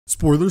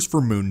Spoilers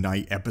for Moon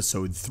Knight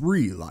Episode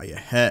 3 lie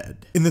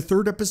ahead. In the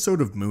third episode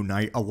of Moon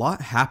Knight, a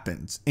lot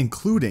happens,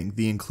 including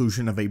the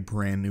inclusion of a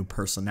brand new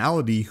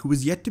personality who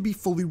is yet to be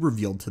fully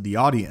revealed to the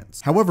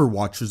audience. However,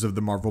 watchers of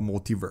the Marvel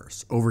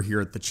Multiverse, over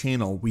here at the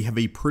channel, we have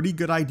a pretty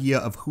good idea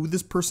of who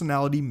this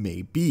personality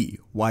may be,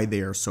 why they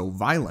are so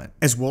violent,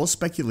 as well as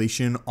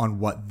speculation on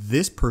what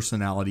this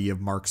personality of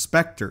Mark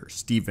Spector,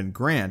 Stephen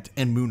Grant,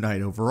 and Moon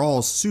Knight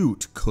overall's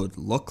suit could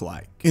look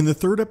like. In the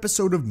third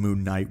episode of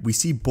Moon Knight, we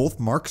see both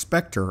Mark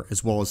Spector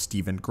as well as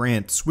Stephen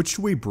Grant switch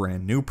to a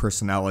brand new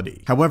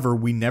personality. However,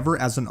 we never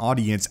as an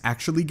audience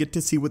actually get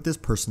to see what this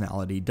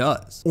personality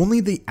does, only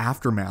the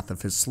aftermath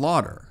of his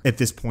slaughter. At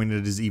this point,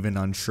 it is even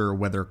unsure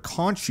whether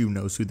Khonshu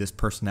knows who this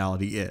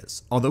personality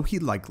is, although he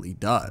likely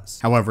does.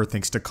 However,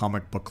 thanks to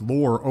comic book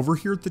lore, over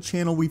here at the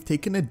channel we've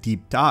taken a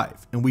deep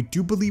dive, and we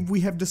do believe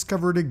we have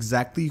discovered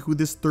exactly who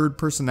this third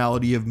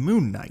personality of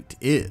Moon Knight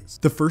is.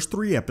 The first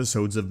 3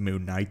 episodes of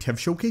Moon Knight have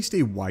showcased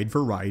a wide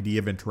variety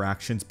of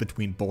interactions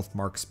between both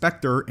Mark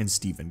Spector and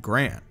Stephen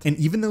Grant. And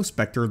even though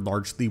Spector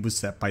largely was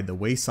set by the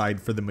wayside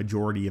for the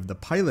majority of the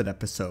pilot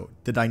episode,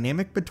 the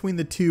dynamic between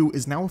the two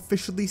is now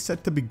officially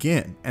set to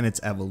begin and its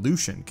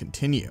evolution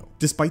continue.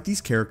 Despite these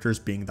characters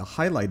being the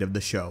highlight of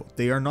the show,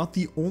 they are not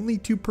the only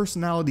 2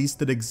 personalities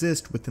that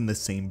exist within the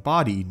same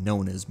body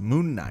known as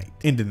Moon Knight.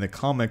 And in the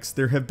comics,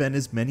 there have been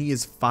as many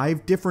as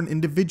 5 different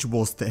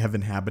individuals that have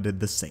inhabited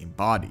the same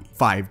body.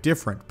 5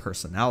 different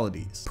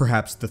personalities.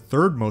 Perhaps the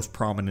third most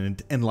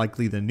prominent and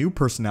likely the new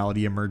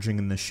personality emerging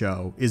in the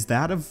show is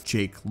that of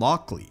Jake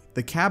Lockley,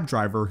 the cab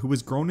driver who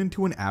has grown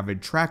into an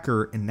avid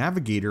tracker and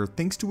navigator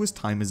thanks to his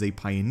time as a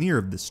pioneer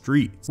of the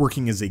streets.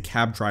 Working as a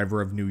cab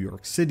driver of New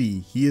York City,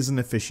 he is an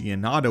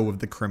aficionado of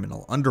the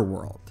criminal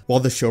underworld.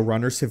 While the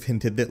showrunners have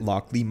hinted that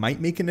Lockley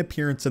might make an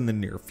appearance in the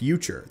near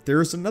future,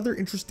 there is another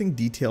interesting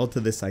detail to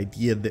this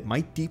idea that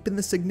might deepen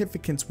the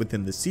significance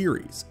within the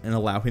series and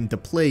allow him to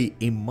play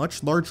a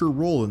much larger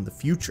role in the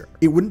future.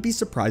 It wouldn't be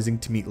surprising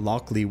to meet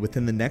Lockley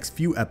within the next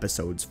few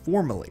episodes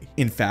formally.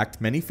 In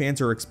fact, many fans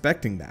are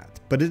expecting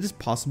that, but it is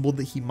possible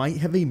that he might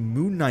have a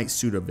Moon Knight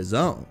suit of his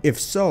own. If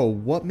so,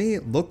 what may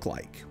it look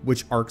like?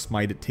 Which arcs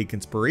might it take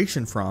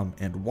inspiration from,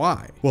 and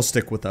why? Well,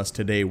 stick with us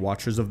today,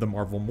 watchers of the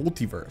Marvel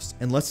Multiverse,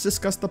 and let's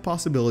discuss the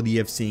possibility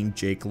of seeing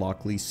Jake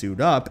Lockley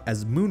suit up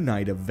as Moon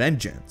Knight of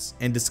Vengeance,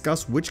 and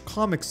discuss which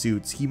comic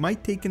suits he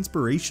might take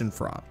inspiration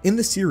from. In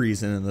the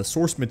series and in the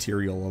source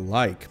material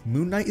alike,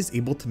 Moon Knight is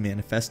able to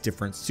manifest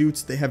different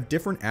suits that have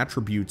different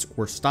attributes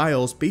or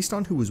styles based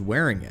on who is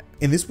wearing it,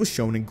 and this was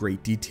shown in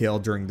great detail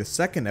during the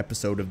second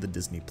episode of the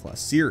Disney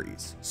Plus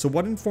series. So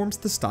what informs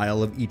the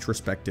style of each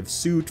respective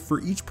suit for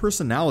each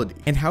personality,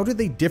 and how do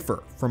they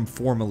differ from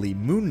formerly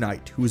Moon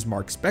Knight, who is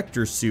Mark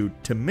Spector's suit,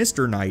 to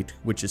Mr. Knight,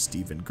 which is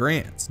Stephen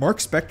Grant's? Mark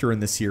Spector in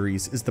the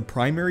series is the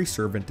primary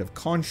servant of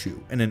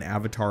Khonshu and an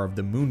avatar of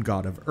the moon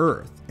god of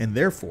Earth, and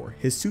therefore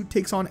his suit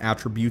takes on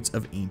attributes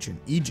of ancient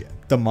Egypt.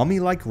 The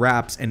mummy-like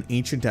wraps and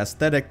ancient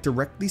aesthetic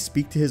directly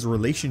speak to his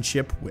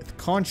relationship with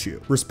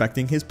Khonshu,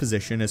 respecting his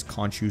position as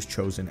Khonshu's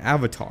chosen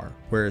avatar,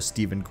 whereas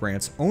Stephen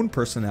Grant's own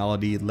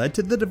personality led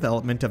to the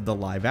development of the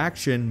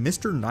live-action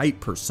Mr. Knight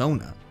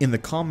persona. In the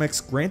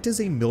comics, Grant is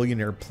a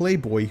millionaire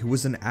playboy who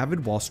is an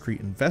avid Wall Street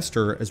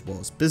investor as well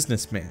as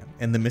businessman,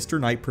 and the Mr.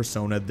 Knight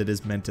persona that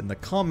is meant in the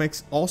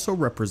comics also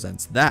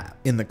represents that.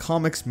 In the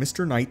comics,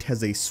 Mr. Knight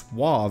has a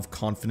suave,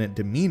 confident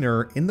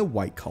demeanor in the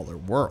white-collar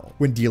world.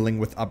 When dealing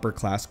with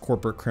upper-class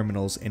corporate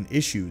criminals and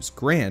issues,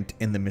 Grant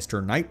and the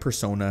Mr. Knight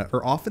persona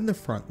are often the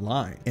front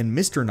line, and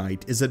Mr.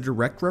 Knight is a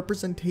direct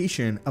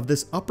representation of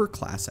this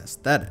upper-class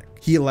aesthetic.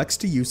 He elects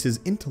to use his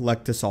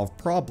intellect to solve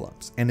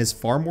problems, and is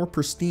far more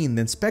pristine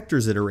than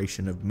Spector's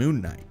iteration of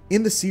Moon Knight.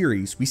 In the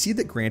series, we see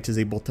that Grant is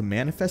able to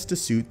manifest a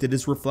suit that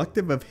is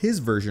reflective of his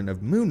version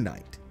of Moon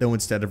Knight, though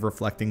instead of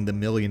reflecting the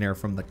millionaire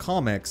from the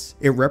comics,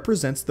 it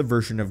represents the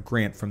version of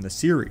Grant from the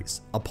series,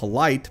 a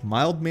polite,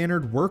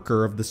 mild-mannered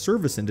worker of the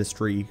service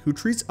industry who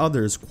treats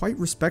others quite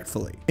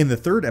respectfully. In the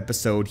third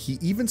episode, he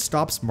even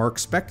stops Mark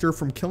Spector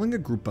from killing a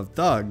group of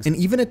thugs, and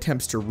even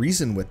attempts to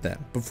reason with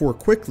them, before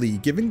quickly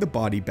giving the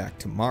body back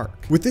to Mark.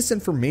 With this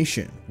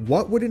information,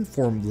 what would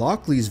inform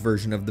Lockley's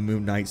version of the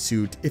Moon Knight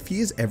suit if he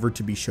is ever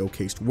to be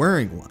showcased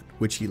wearing one,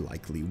 which he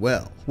likely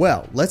will?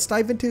 Well, let's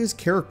dive into his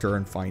character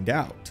and find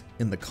out.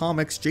 In the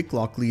comics, Jake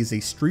Lockley is a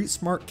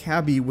street-smart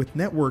cabbie with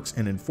networks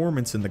and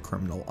informants in the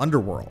criminal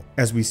underworld.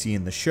 As we see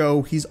in the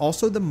show, he's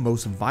also the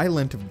most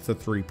violent of the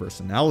 3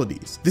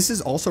 personalities. This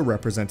is also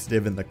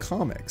representative in the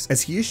comics,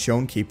 as he is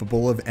shown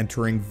capable of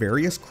entering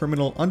various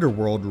criminal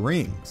underworld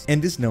rings,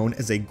 and is known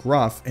as a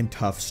gruff and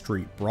tough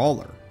street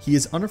brawler. He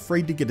is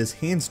unafraid to get his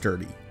hands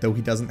dirty, though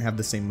he doesn't have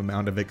the same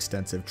amount of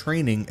extensive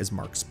training as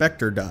Mark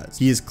Spector does.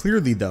 He is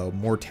clearly, though,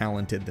 more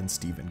talented than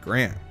Stephen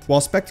Grant.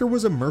 While Spector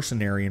was a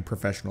mercenary and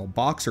professional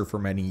boxer for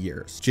many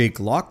years, Jake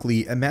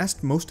Lockley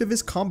amassed most of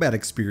his combat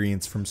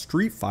experience from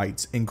street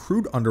fights and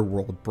crude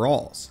underworld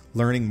brawls,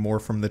 learning more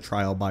from the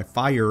trial by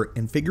fire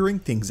and figuring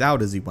things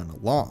out as he went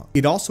along.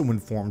 It also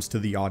informs to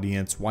the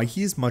audience why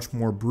he is much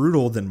more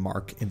brutal than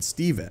Mark and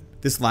Stephen.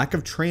 This lack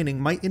of training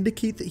might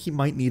indicate that he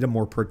might need a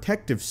more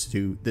protective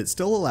suit that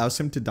still allows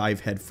him to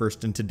dive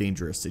headfirst into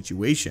dangerous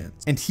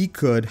situations, and he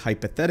could,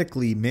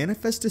 hypothetically,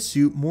 manifest a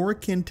suit more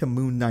akin to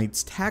Moon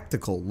Knight's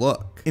tactical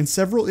look. In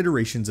several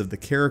iterations of the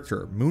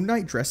character, Moon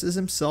Knight dresses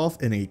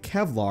himself in a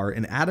Kevlar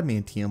and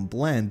adamantium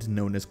blend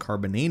known as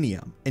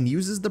carbonanium, and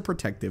uses the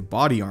protective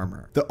body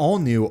armor. The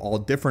all-new,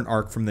 all-different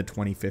arc from the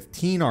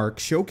 2015 arc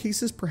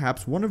showcases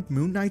perhaps one of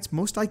Moon Knight's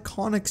most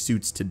iconic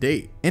suits to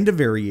date, and a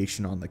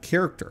variation on the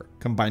character,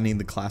 combining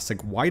the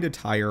classic white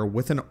attire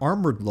with an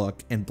armored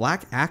look and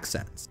black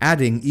accents,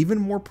 adding even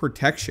more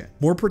protection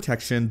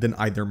than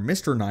either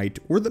Mr. Knight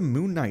or the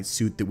Moon Knight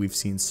suit that we've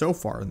seen so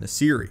far in the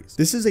series.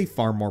 This is a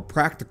far more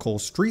practical,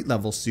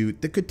 street-level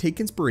suit that could take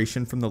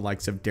inspiration from the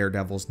likes of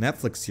Daredevil's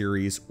Netflix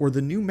series or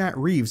the new Matt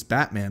Reeves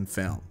Batman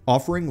film,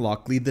 offering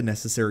Lockley the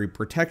necessary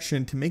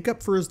protection to make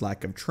up for his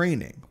lack of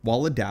training,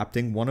 while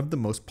adapting one of the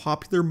most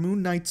popular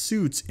Moon Knight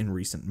suits in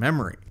recent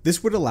memory.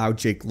 This would allow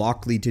Jake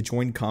Lockley to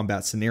join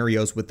combat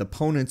scenarios with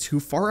opponents who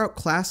far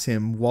outclass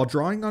him while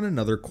drawing on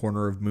another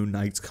corner of Moon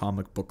Knight's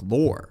comic book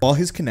lore. While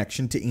his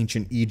connection to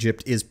ancient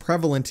Egypt is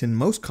prevalent in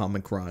most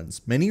comic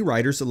runs, many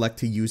writers elect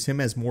to use him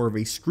as more of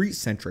a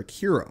street-centric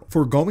hero,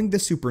 foregoing the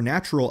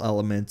supernatural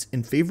elements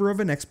in favor of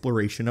an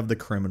exploration of the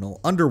criminal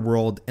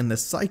underworld and the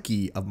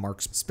psyche of Mark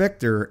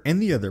Spector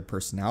and the other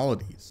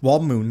personalities.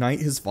 While Moon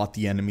Knight has fought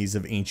the enemies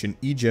of ancient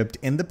Egypt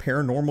and the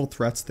paranormal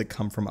threats that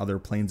come from other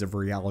planes of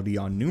reality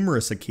on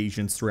numerous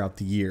occasions throughout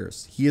the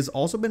years, he has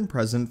also been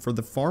present for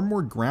the far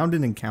more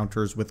grounded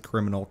encounters with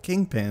criminal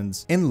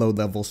kingpins and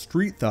low-level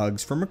street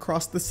thugs from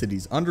across the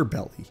city's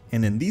underbelly,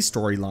 and in these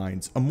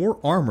storylines, a more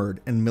armored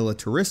and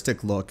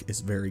militaristic look is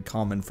very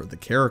common for the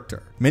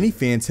character. Many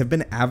fans have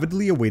been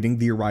avidly awaiting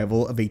the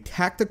arrival of a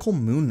tactical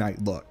Moon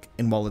Knight look,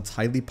 and while it's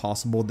highly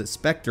possible that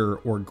Spector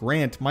or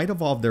Grant might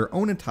evolve their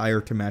own attire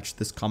to match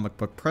this comic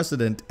book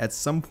precedent at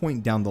some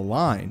point down the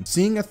line,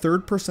 seeing a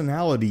third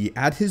personality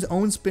add his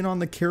own spin on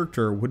the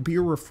character would be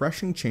a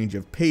refreshing change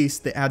of pace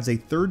that adds a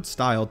third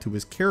style to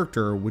his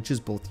character which is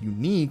both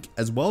unique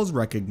as well as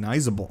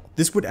recognizable.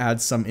 This would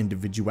add some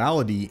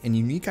individuality and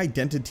unique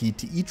identity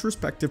to each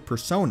respective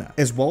persona,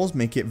 as well as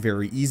make it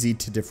very easy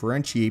to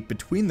differentiate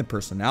between the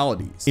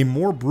personalities. A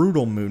more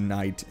brutal Moon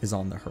Knight is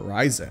on the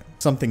horizon.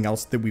 Something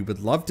else that we would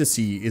love to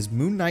see is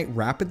Moon Knight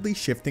rapidly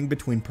shifting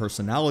between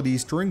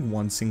personalities during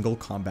one single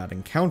combat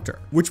encounter,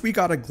 which we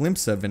got a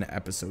glimpse of in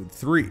episode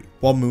 3.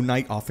 While Moon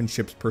Knight often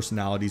ships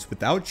personalities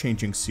without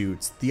changing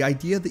suits, the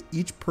idea that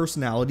each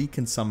personality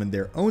can summon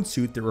their own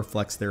suit that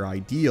reflects their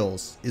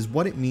ideals is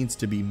what it means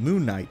to be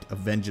Moon Knight of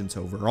vengeance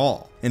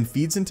overall, and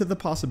feeds into the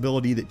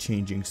possibility that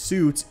changing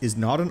suits is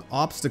not an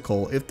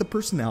obstacle if the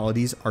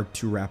personalities are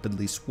to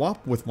rapidly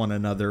swap with one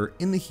another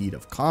in the heat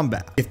of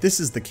combat. If this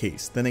is the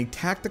case, then a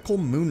tactical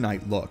Moon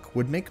Knight look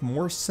would make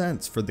more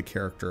sense for the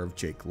character of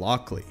Jake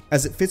Lockley,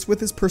 as it fits with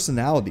his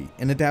personality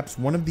and adapts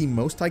one of the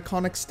most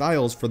iconic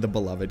styles for the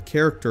beloved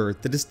character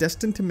that is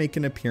destined to make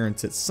an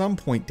appearance at some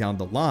point down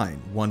the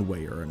line, one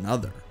way or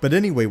another. But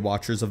anyway,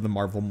 watchers of the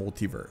Marvel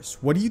Multiverse,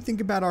 what do you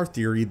think about our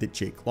theory that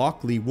Jake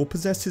Lockley will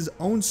possess his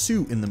own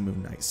suit in the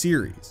Moon Knight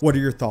series? What are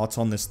your thoughts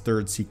on this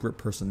third secret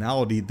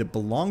personality that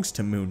belongs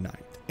to Moon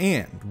Knight?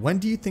 And when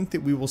do you think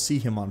that we will see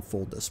him on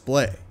full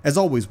display? As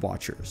always,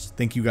 watchers,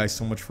 thank you guys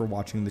so much for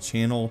watching the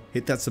channel.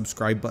 Hit that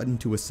subscribe button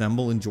to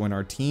assemble and join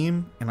our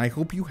team, and I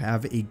hope you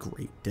have a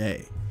great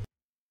day.